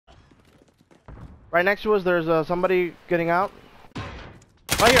Right next to us, there's somebody getting out.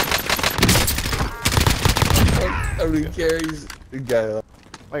 Right here. Everybody carries the guy up.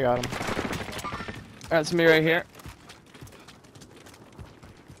 I got him. That's me right here.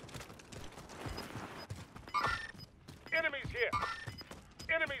 Enemies here.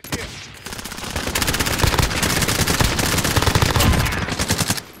 Enemies here.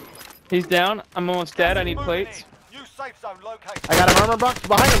 He's down. I'm almost dead. I need plates. New safe zone located. I got an armor box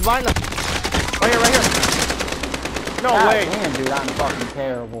behind us, behind us. Right here, right here. No God way. damn, dude, I'm fucking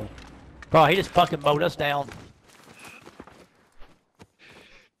terrible. Bro, he just fucking mowed us down.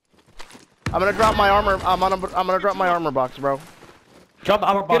 I'm gonna drop my armor. I'm gonna drop my armor box, bro. Drop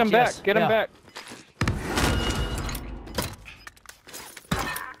our box. Get him yes. back. Get him Yeah. back.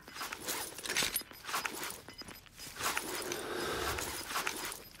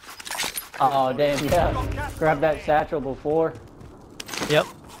 Oh, damn, yeah. Grab that satchel before. Yep.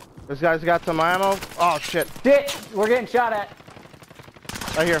 This guy's got some ammo. Oh shit. Shit! We're getting shot at.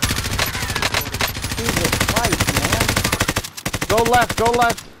 Right here. Jesus Christ, man. Go left. Go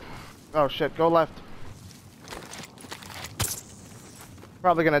left. Oh shit. Go left.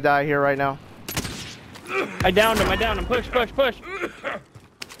 Probably gonna die here right now. I downed him. I downed him. Push, push, push.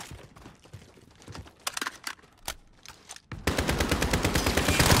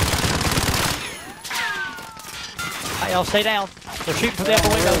 Hey, y'all stay down. They're shooting from the upper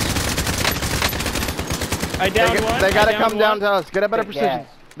windows. I downed one. They gotta I downed come down one. to us. Get a better Good precision. gas.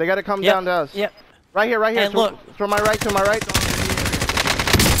 They gotta come Yep. down to us. Yep. Right here, right here. And look. To my right, to my right.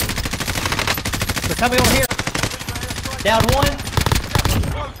 They're coming over here. Down one.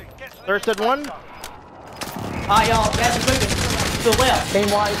 Thirsted one. Alright, y'all. Gas is moving. To the left. Team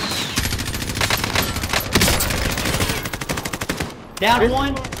white. Down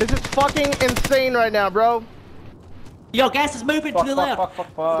one. This is fucking insane right now, bro. Yo, gas is moving to the left. Fuck.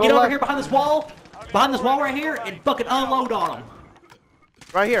 Get Go over left. here behind this wall. Behind this wall right here and fucking unload on them.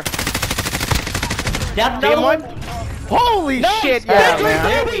 Right here. Down Team another one. one. Holy shit, yeah, Victory,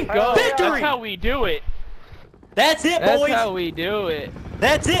 man. baby! Go. Victory! That's how we do it. That's it, That's boys. how we do it.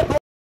 That's it, boys.